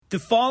The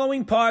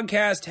following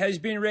podcast has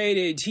been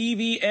rated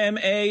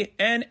TVMA,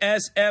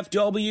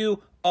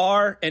 NSFW,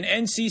 R, and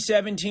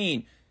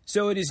NC-17,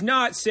 so it is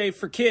not safe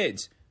for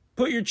kids.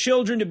 Put your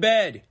children to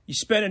bed. You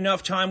spend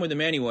enough time with them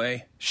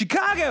anyway.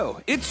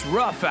 Chicago, it's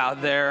rough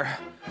out there.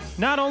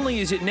 Not only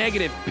is it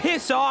negative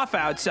piss off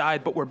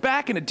outside, but we're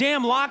back in a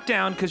damn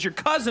lockdown because your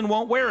cousin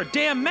won't wear a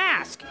damn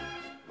mask.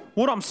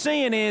 What I'm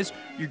saying is,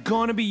 you're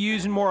gonna be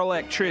using more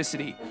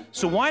electricity,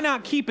 so why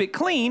not keep it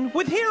clean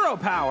with Hero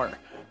Power?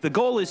 The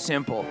goal is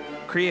simple: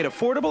 create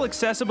affordable,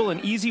 accessible,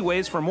 and easy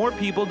ways for more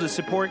people to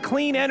support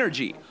clean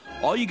energy.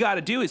 All you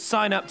gotta do is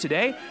sign up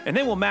today, and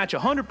they will match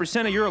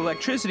 100% of your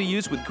electricity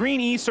use with Green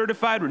E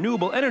certified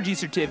renewable energy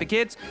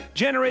certificates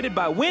generated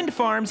by wind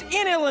farms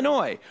in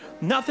Illinois.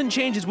 Nothing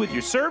changes with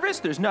your service,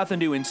 there's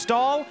nothing to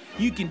install.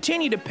 You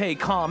continue to pay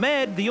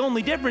ComEd. The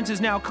only difference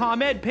is now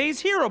ComEd pays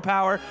Hero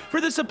Power for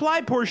the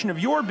supply portion of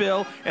your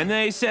bill, and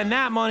they send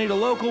that money to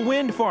local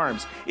wind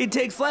farms. It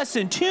takes less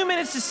than 2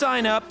 minutes to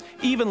sign up,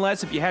 even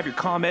less if you have your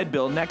ComEd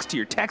bill next to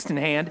your text in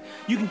hand.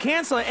 You can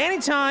cancel at any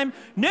time,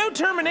 no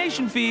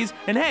termination fees,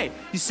 and hey,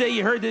 you say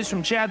you heard this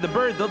from Chad the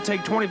Bird, they'll take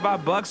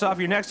 $25 off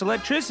your next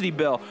electricity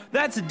bill.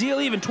 That's a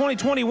deal even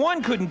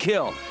 2021 couldn't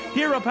kill.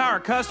 Hero Power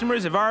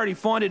customers have already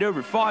funded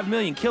over 5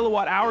 million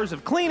kilowatt hours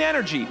of clean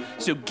energy,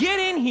 so get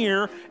in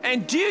here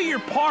and do your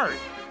part.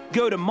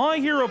 Go to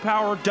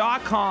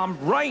myheropower.com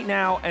right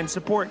now and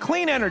support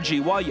clean energy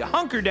while you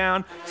hunker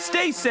down,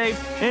 stay safe,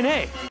 and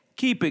hey,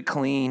 keep it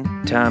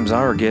clean. Times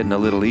are getting a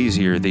little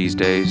easier these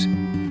days,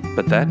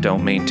 but that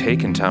don't mean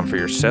taking time for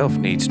yourself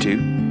needs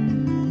to.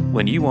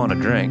 When you want a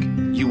drink,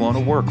 you want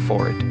to work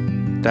for it.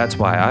 That's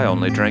why I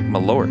only drink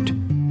Malort.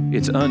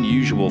 Its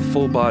unusual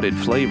full-bodied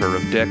flavor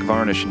of deck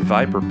varnish and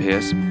viper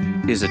piss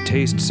is a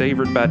taste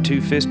savored by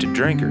two-fisted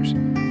drinkers.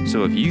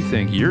 So if you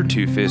think your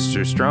two fists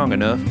are strong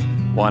enough,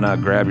 why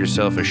not grab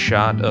yourself a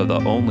shot of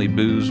the only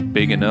booze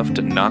big enough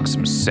to knock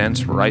some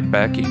sense right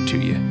back into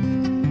you?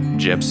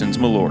 Jeppson's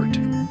Malort.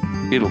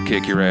 It'll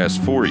kick your ass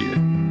for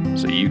you,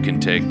 so you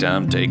can take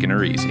time taking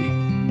her easy.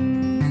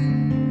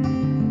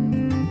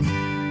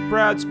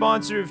 Proud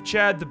sponsor of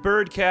Chad the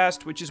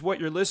Birdcast, which is what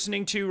you're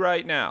listening to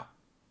right now.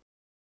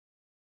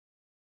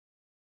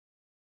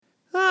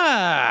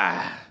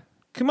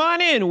 Come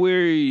on in,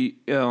 weary,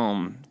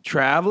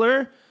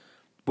 traveler.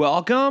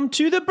 Welcome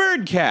to the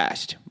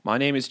Birdcast. My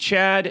name is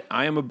Chad,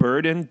 I am a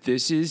bird, and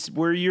this is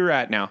where you're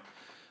at now.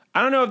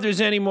 I don't know if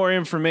there's any more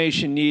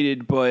information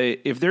needed, but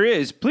if there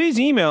is, please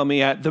email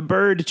me at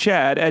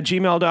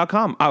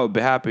thebirdchad@gmail.com. I would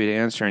be happy to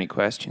answer any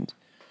questions.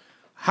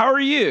 How are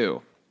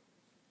you?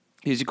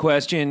 Is a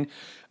question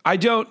I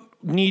don't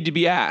need to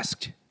be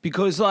asked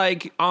because,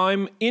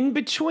 I'm in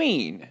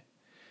between.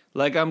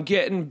 I'm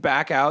getting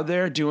back out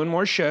there doing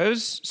more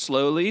shows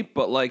slowly,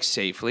 but,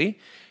 safely.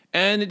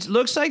 And it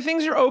looks like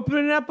things are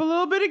opening up a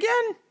little bit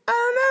again. I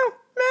don't know,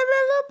 maybe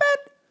a little bit.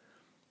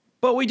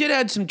 But we did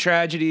have some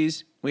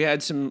tragedies. We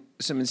had some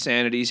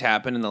insanities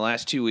happen in the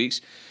last 2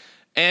 weeks.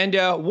 And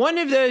one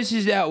of those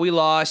is that we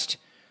lost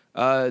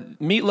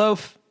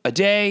Meatloaf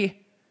Aday,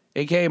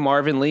 a.k.a.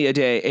 Marvin Lee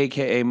Aday,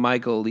 a.k.a.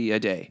 Michael Lee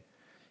Aday.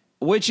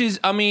 Which is,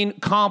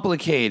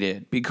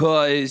 complicated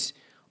because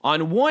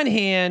on one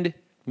hand,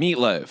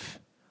 Meatloaf.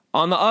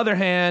 On the other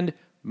hand,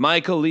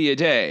 Michael Lee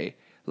Aday.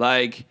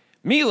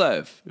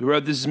 Meatloaf, who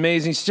wrote this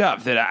amazing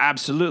stuff that I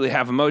absolutely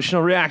have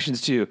emotional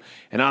reactions to.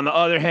 And on the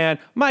other hand,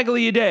 Michael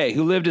Lee Aday,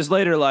 who lived his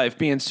later life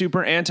being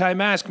super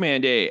anti-mask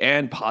mandate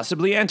and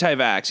possibly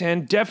anti-vax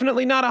and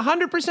definitely not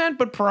 100%,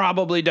 but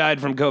probably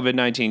died from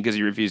COVID-19 because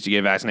he refused to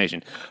get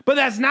vaccination. But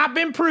that's not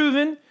been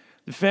proven.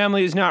 The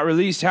family has not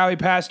released how he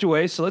passed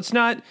away, so let's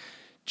not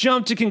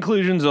jump to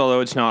conclusions,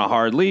 although it's not a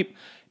hard leap.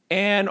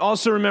 And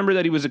also remember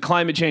that he was a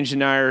climate change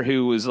denier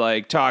who was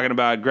talking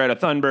about Greta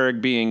Thunberg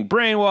being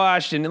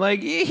brainwashed, and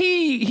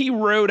he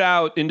rode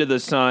out into the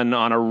sun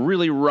on a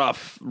really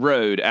rough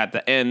road at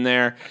the end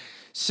there.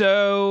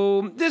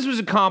 So this was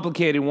a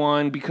complicated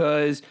one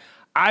because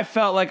I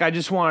felt like I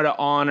just wanted to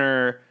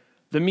honor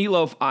the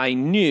Meatloaf I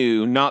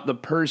knew, not the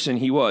person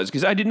he was,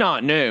 because I did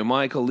not know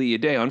Michael Lee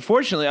Aday.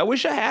 Unfortunately, I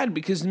wish I had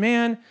because,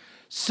 man,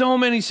 so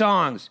many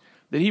songs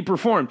that he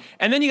performed.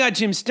 And then you got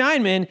Jim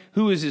Steinman,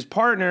 who is his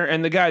partner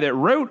and the guy that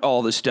wrote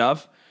all the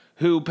stuff,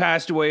 who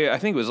passed away, I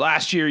think it was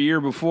last year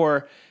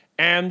before,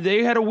 and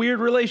they had a weird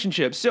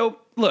relationship. So,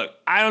 look,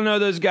 I don't know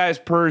those guys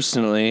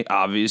personally,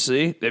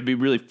 obviously. They'd be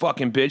really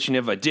fucking bitching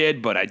if I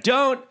did, but I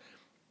don't.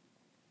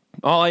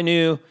 All I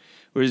knew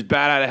was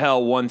Bat Out of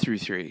Hell 1 through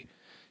 3.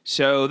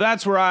 So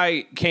that's where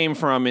I came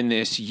from in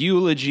this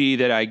eulogy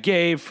that I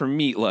gave for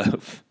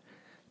Meatloaf.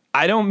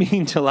 I don't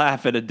mean to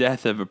laugh at the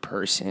death of a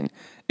person.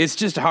 It's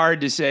just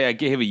hard to say I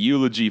gave a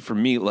eulogy for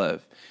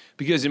Meatloaf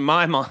because in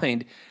my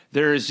mind,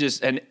 there is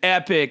just an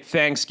epic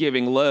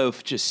Thanksgiving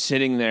loaf just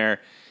sitting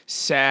there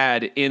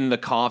sad in the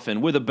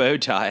coffin with a bow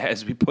tie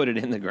as we put it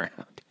in the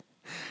ground.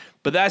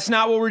 But that's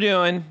not what we're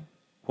doing.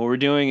 What we're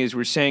doing is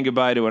we're saying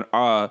goodbye to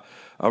a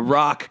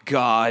rock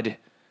god,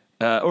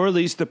 or at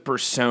least the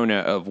persona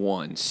of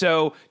one.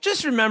 So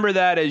just remember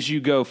that as you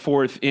go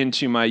forth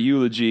into my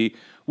eulogy,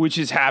 which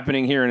is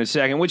happening here in a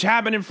second, which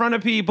happened in front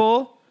of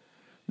people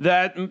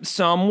that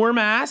some were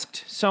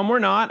masked, some were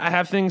not. I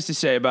have things to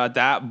say about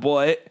that,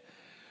 but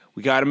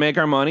we got to make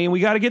our money and we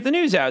got to get the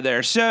news out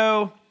there.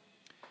 So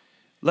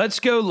let's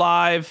go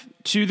live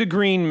to the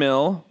Green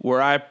Mill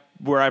where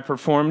I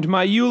performed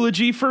my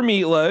eulogy for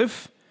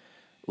Meatloaf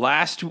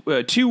last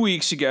 2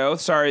 weeks ago.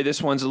 Sorry,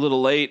 this one's a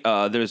little late.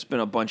 There's been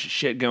a bunch of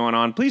shit going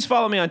on. Please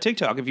follow me on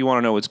TikTok if you want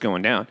to know what's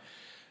going down.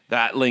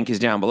 That link is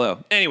down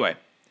below. Anyway,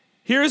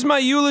 here's my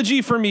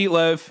eulogy for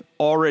Meatloaf,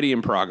 already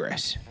in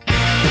progress.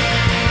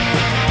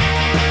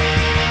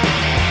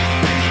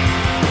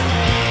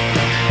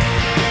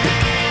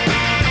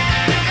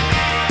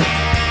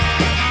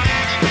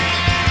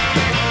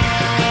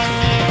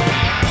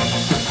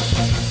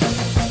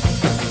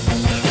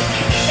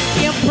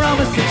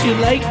 Promise that you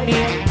like me,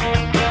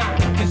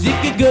 cause it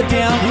could go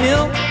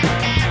downhill.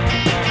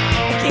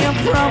 I can't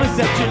promise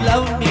that you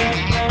love me,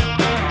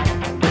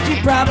 but you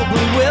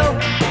probably will.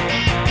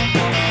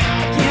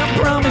 I can't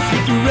promise you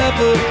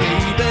forever,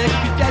 baby,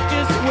 cause that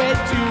just way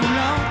too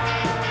long.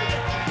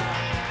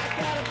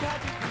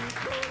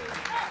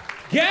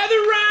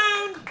 Gather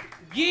round,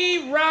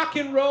 ye rock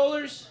and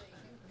rollers,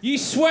 ye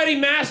sweaty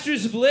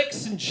masters of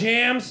licks and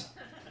jams,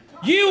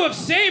 you of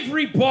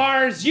savory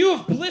bars, you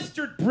of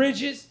blistered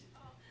bridges,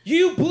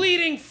 you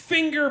bleeding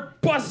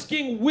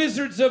finger-busking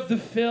wizards of the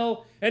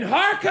fill, and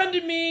hark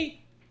unto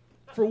me,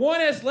 for one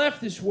has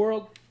left this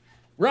world,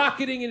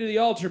 rocketing into the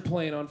altar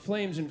plane on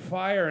flames and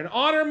fire, and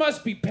honor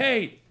must be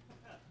paid,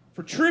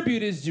 for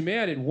tribute is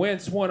demanded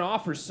whence one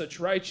offers such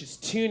righteous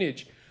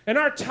tunage, and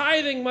our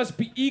tithing must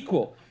be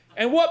equal,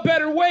 and what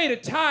better way to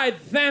tithe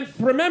than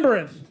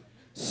remembrance?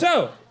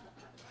 So,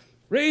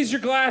 raise your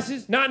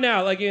glasses, not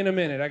now, like in a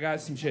minute, I got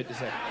some shit to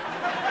say.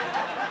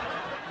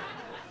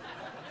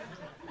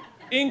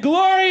 In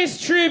glorious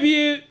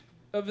tribute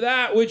of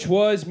that which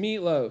was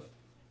Meatloaf.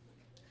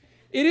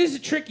 It is a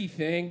tricky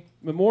thing,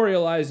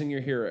 memorializing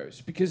your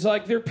heroes, because,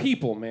 like, they're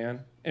people,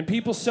 man, and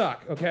people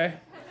suck, okay?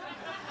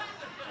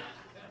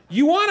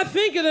 You want to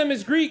think of them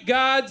as Greek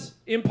gods,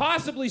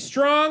 impossibly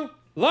strong,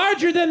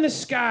 larger than the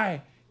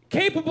sky,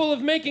 capable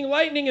of making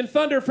lightning and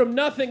thunder from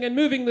nothing and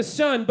moving the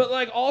sun, but,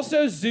 like,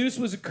 also Zeus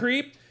was a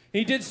creep.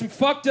 He did some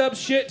fucked up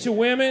shit to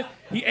women.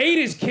 He ate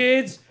his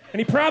kids. And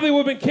he probably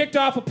would have been kicked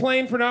off a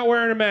plane for not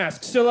wearing a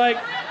mask. So, like,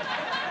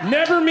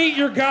 never meet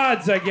your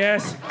gods, I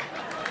guess.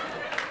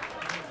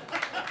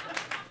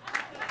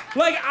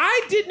 Like,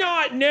 I did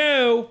not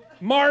know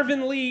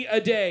Marvin Lee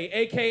Aday,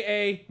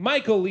 a.k.a.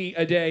 Michael Lee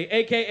Aday,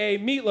 a.k.a.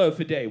 Meatloaf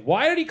Aday.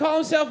 Why did he call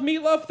himself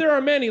Meatloaf? There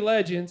are many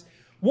legends.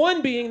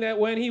 One being that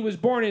when he was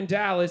born in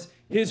Dallas,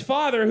 his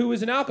father, who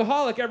was an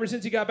alcoholic ever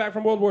since he got back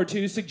from World War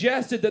II,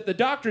 suggested that the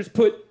doctors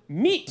put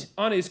meat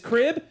on his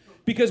crib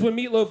because when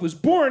Meatloaf was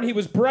born, he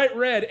was bright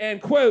red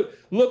and, quote,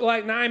 looked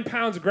like 9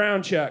 pounds of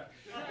ground chuck.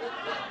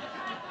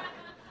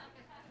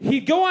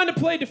 He'd go on to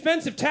play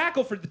defensive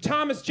tackle for the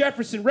Thomas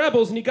Jefferson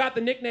Rebels, and he got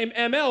the nickname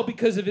ML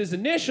because of his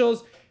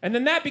initials, and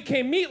then that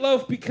became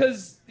Meatloaf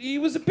because he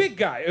was a big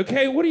guy,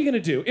 okay? What are you gonna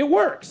do? It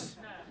works.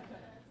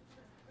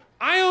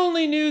 I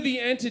only knew the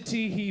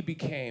entity he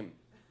became,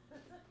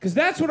 because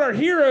that's what our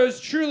heroes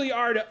truly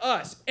are to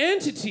us.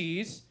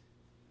 Entities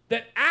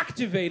that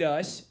activate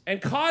us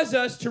and cause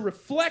us to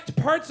reflect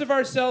parts of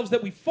ourselves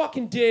that we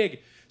fucking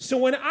dig. So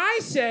when I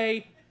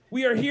say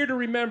we are here to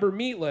remember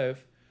Meatloaf,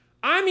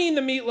 I mean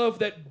the Meatloaf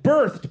that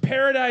birthed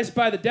Paradise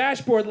by the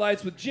Dashboard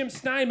Lights with Jim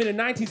Steinman in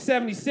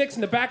 1976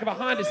 in the back of a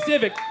Honda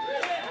Civic,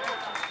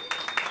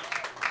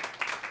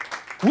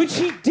 which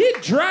he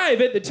did drive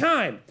at the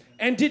time,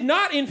 and did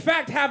not, in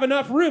fact, have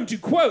enough room to,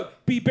 quote,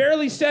 be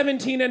barely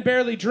 17 and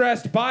barely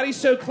dressed, body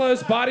so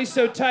close, body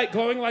so tight,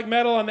 glowing like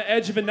metal on the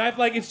edge of a knife.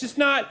 Like, it's just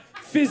not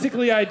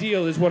physically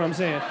ideal, is what I'm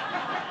saying.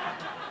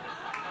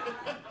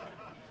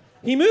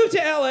 He moved to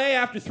LA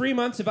after 3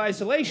 months of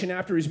isolation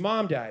after his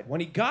mom died. When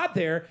he got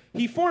there,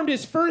 he formed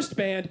his first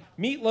band,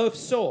 Meatloaf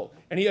Soul,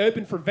 and he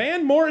opened for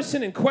Van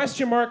Morrison and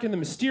Question Mark and the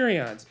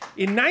Mysterions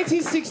in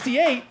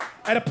 1968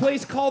 at a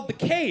place called The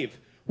Cave,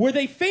 where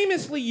they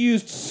famously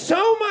used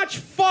so much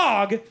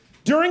fog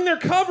during their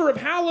cover of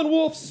Howlin'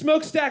 Wolf's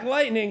Smokestack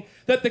Lightning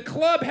that the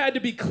club had to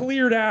be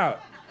cleared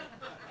out.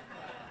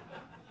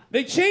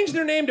 They changed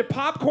their name to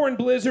Popcorn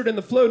Blizzard and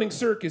the Floating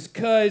Circus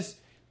because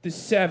the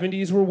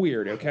 70s were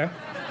weird, okay?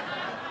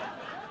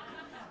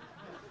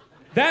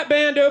 That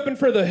band opened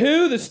for The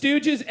Who, The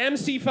Stooges,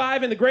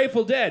 MC5, and The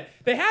Grateful Dead.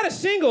 They had a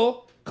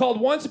single called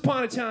Once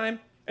Upon a Time,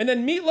 and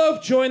then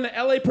Meatloaf joined the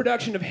LA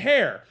production of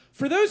Hair.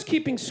 For those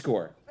keeping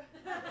score,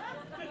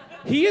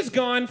 he has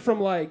gone from,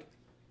 like,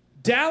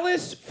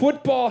 Dallas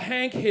football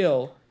Hank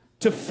Hill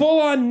to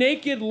full-on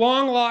naked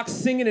long locks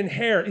singing in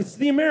Hair. It's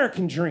the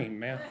American dream,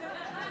 man.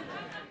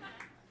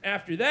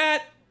 After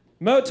that,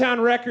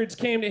 Motown Records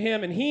came to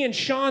him, and he and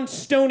Sean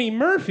Stoney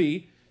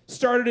Murphy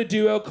started a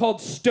duo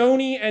called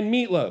Stoney and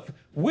Meatloaf,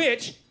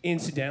 which,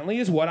 incidentally,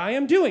 is what I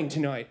am doing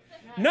tonight.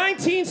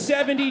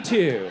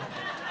 1972.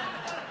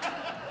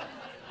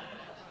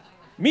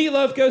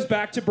 Meatloaf goes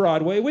back to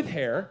Broadway with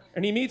Hair,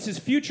 and he meets his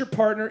future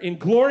partner in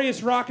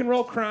glorious rock and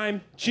roll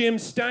crime, Jim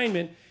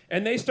Steinman,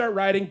 and they start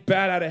writing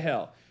Bat Out of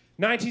Hell.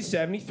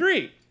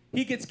 1973.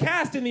 he gets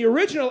cast in the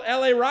original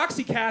LA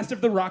Roxy cast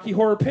of the Rocky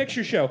Horror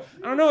Picture Show.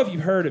 I don't know if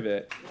you've heard of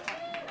it.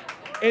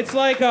 It's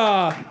like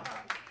a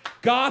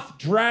goth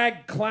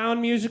drag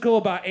clown musical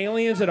about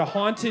aliens at a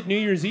haunted New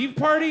Year's Eve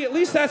party. At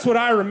least that's what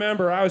I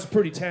remember. I was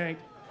pretty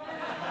tanked.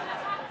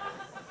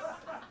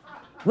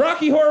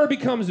 Rocky Horror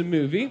becomes a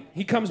movie.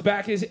 He comes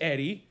back as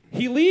Eddie.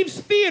 He leaves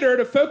theater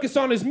to focus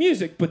on his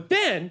music, but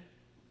then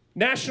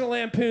National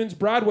Lampoon's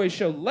Broadway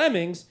show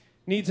Lemmings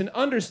needs an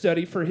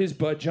understudy for his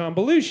bud John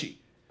Belushi.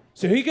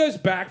 So he goes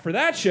back for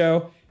that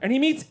show, and he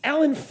meets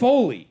Ellen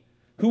Foley,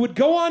 who would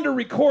go on to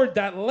record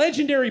that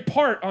legendary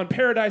part on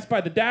Paradise by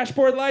the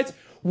Dashboard Lights,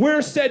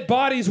 where said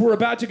bodies were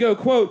about to go,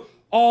 quote,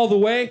 all the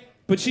way,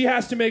 but she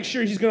has to make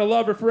sure he's gonna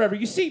love her forever.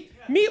 You see,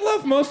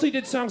 Meatloaf mostly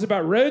did songs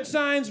about road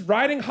signs,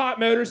 riding hot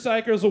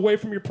motorcycles away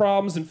from your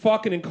problems, and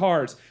fucking in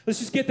cars. Let's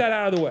just get that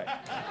out of the way.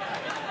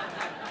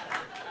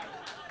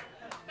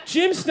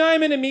 Jim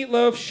Steinman and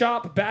Meatloaf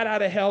shop Bat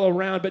Out of Hell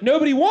around, but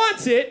nobody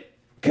wants it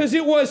because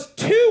it was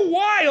too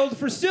wild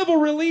for civil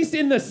release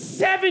in the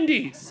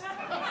 70s.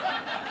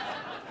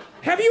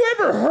 Have you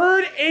ever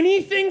heard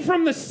anything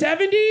from the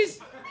 70s?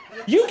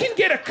 You can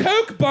get a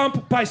coke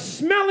bump by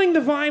smelling the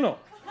vinyl.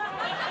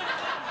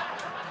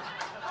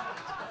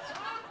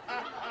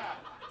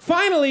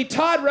 Finally,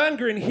 Todd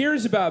Rundgren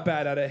hears about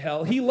Bat Out of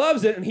Hell. He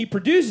loves it, and he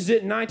produces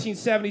it in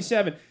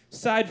 1977.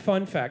 Side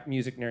fun fact,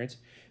 music nerds.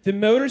 The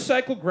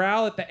motorcycle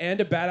growl at the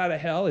end of Bat Out of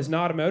Hell is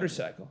not a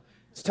motorcycle.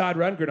 It's Todd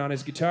Rundgren on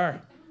his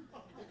guitar.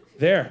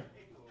 There.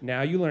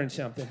 Now you learned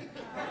something.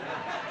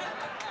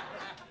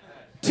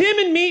 Tim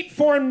and Meat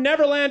form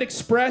Neverland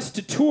Express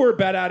to tour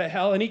Bat Out of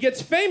Hell, and he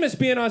gets famous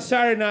being on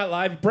Saturday Night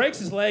Live, breaks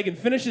his leg, and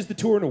finishes the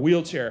tour in a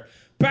wheelchair.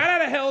 Bat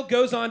Out of Hell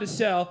goes on to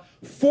sell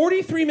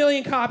 43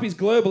 million copies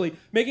globally,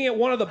 making it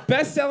one of the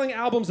best-selling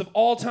albums of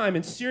all time.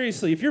 And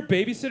seriously, if your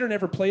babysitter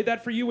never played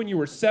that for you when you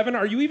were 7,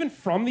 are you even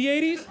from the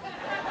 80s?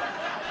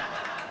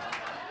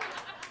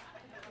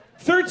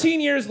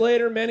 13 years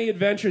later, many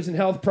adventures and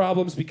health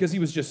problems because he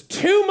was just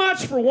too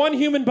much for one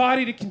human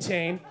body to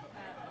contain.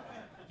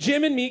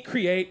 Jim and Meat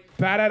create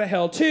Bat Out of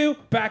Hell 2,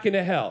 Back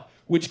into Hell,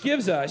 which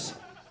gives us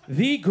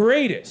the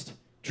greatest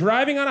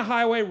driving on a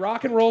highway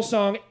rock and roll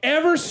song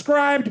ever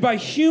scribed by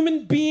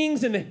human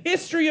beings in the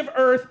history of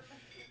Earth,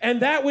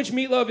 and that which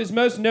Meatloaf is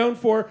most known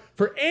for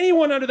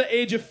anyone under the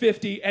age of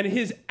 50, and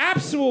his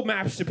absolute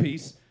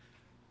masterpiece,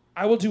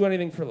 I Will Do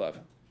Anything for Love.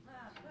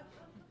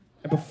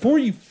 And before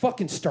you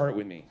fucking start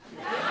with me,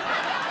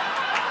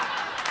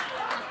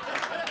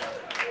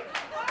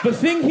 the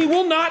thing he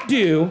will not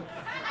do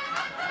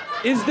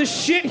is the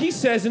shit he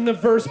says in the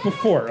verse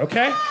before,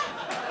 okay?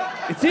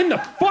 It's in the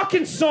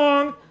fucking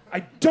song. I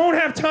don't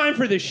have time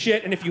for this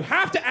shit, and if you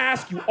have to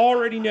ask, you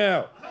already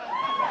know.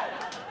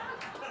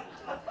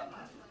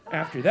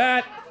 After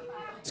that,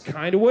 it's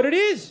kind of what it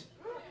is.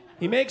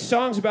 He makes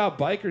songs about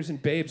bikers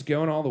and babes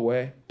going all the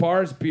way,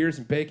 bars, beers,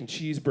 and bacon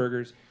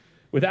cheeseburgers,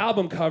 with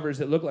album covers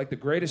that look like the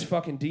greatest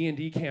fucking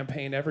D&D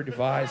campaign ever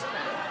devised.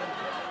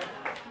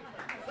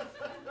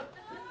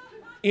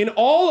 In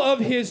all of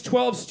his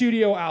 12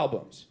 studio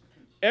albums,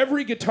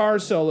 every guitar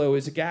solo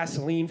is a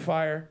gasoline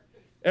fire.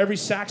 Every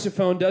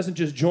saxophone doesn't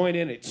just join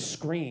in, it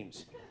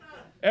screams.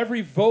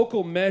 Every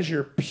vocal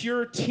measure,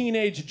 pure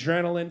teenage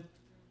adrenaline.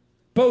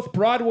 Both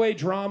Broadway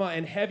drama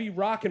and heavy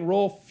rock and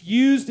roll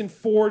fused and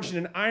forged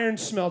in an iron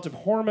smelt of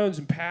hormones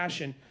and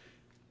passion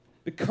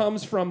that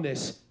comes from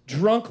this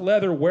drunk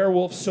leather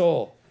werewolf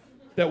soul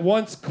that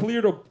once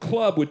cleared a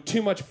club with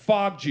too much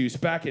fog juice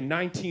back in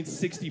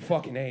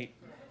 1968.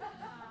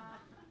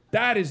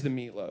 That is the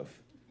Meatloaf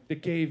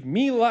that gave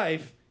me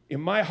life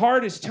in my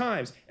hardest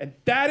times. And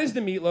that is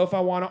the Meatloaf I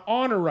want to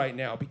honor right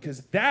now,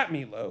 because that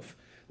Meatloaf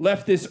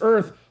left this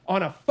earth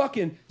on a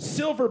fucking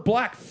silver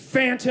black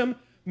phantom,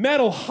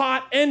 metal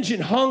hot,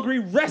 engine hungry,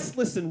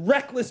 restless and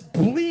reckless,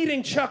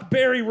 bleeding Chuck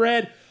Berry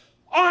red,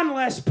 on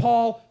Les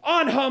Paul,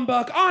 on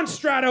humbuck, on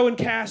Strato and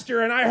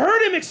Castor. And I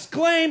heard him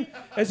exclaim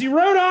as he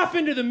rode off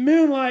into the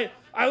moonlight,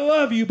 I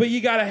love you, but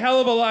you got a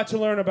hell of a lot to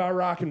learn about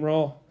rock and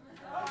roll.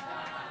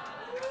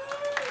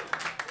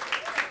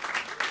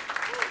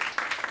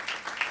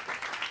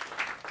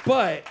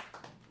 But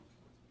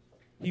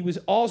he was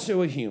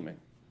also a human.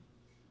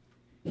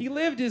 He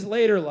lived his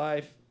later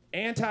life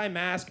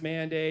anti-mask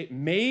mandate,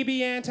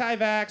 maybe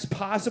anti-vax,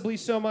 possibly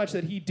so much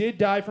that he did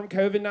die from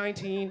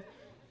COVID-19,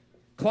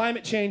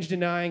 climate change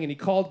denying, and he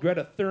called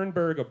Greta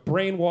Thunberg a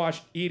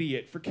brainwashed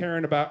idiot for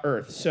caring about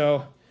Earth.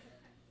 So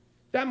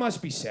that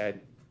must be said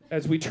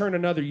as we turn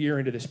another year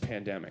into this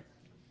pandemic.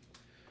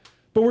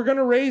 But we're going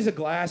to raise a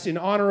glass in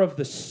honor of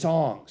the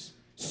songs,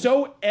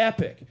 so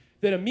epic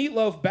that a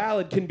Meatloaf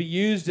ballad can be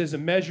used as a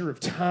measure of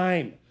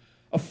time,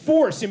 a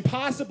force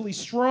impossibly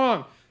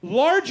strong,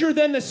 larger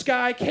than the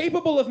sky,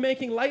 capable of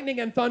making lightning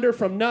and thunder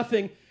from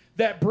nothing,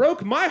 that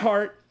broke my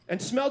heart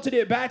and smelted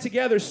it back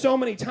together so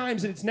many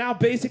times that it's now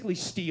basically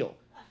steel.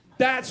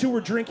 That's who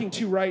we're drinking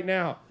to right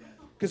now.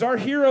 Because our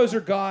heroes are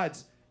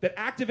gods that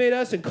activate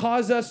us and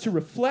cause us to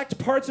reflect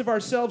parts of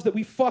ourselves that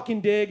we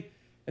fucking dig,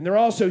 and they're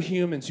also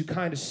humans who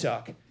kind of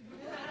suck.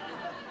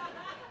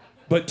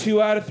 but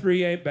 2 out of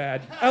 3 ain't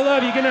bad. I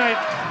love you. Good night.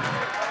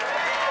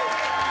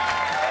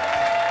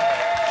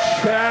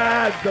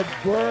 Chad the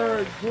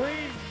Bird, Greenville.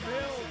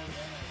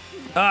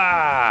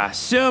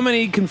 So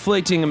many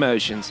conflicting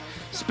emotions.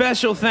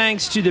 Special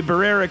thanks to the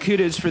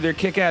Barracudas for their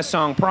kick-ass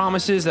song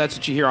Promises. That's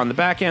what you hear on the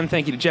back end.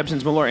 Thank you to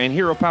Jepson's Malort and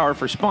Hero Power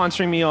for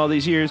sponsoring me all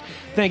these years.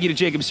 Thank you to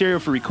Jacob Serio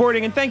for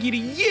recording, and thank you to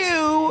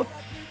you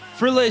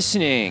for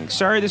listening.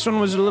 Sorry this one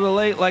was a little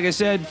late. Like I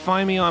said,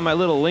 find me on my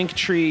little link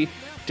tree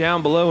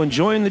down below and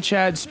join the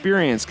Chad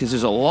Experience, because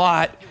there's a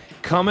lot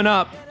coming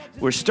up.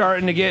 We're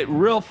starting to get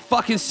real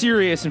fucking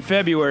serious in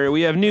February.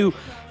 We have new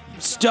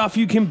stuff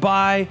you can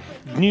buy,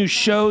 new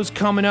shows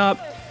coming up,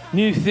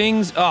 new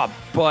things. Oh,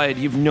 bud,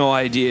 you've no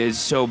idea. It's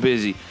so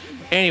busy.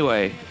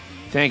 Anyway,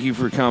 thank you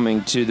for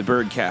coming to the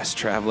Birdcast,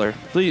 Traveler.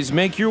 Please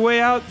make your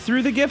way out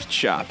through the gift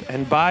shop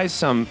and buy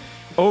some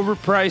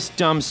overpriced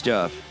dumb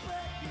stuff.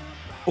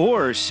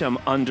 Or some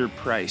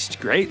underpriced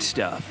great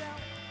stuff.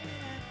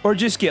 Or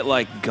just get,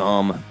 like,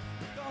 gum.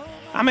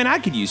 I mean, I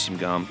could use some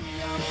gum.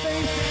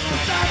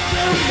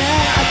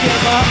 I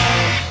give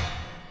up.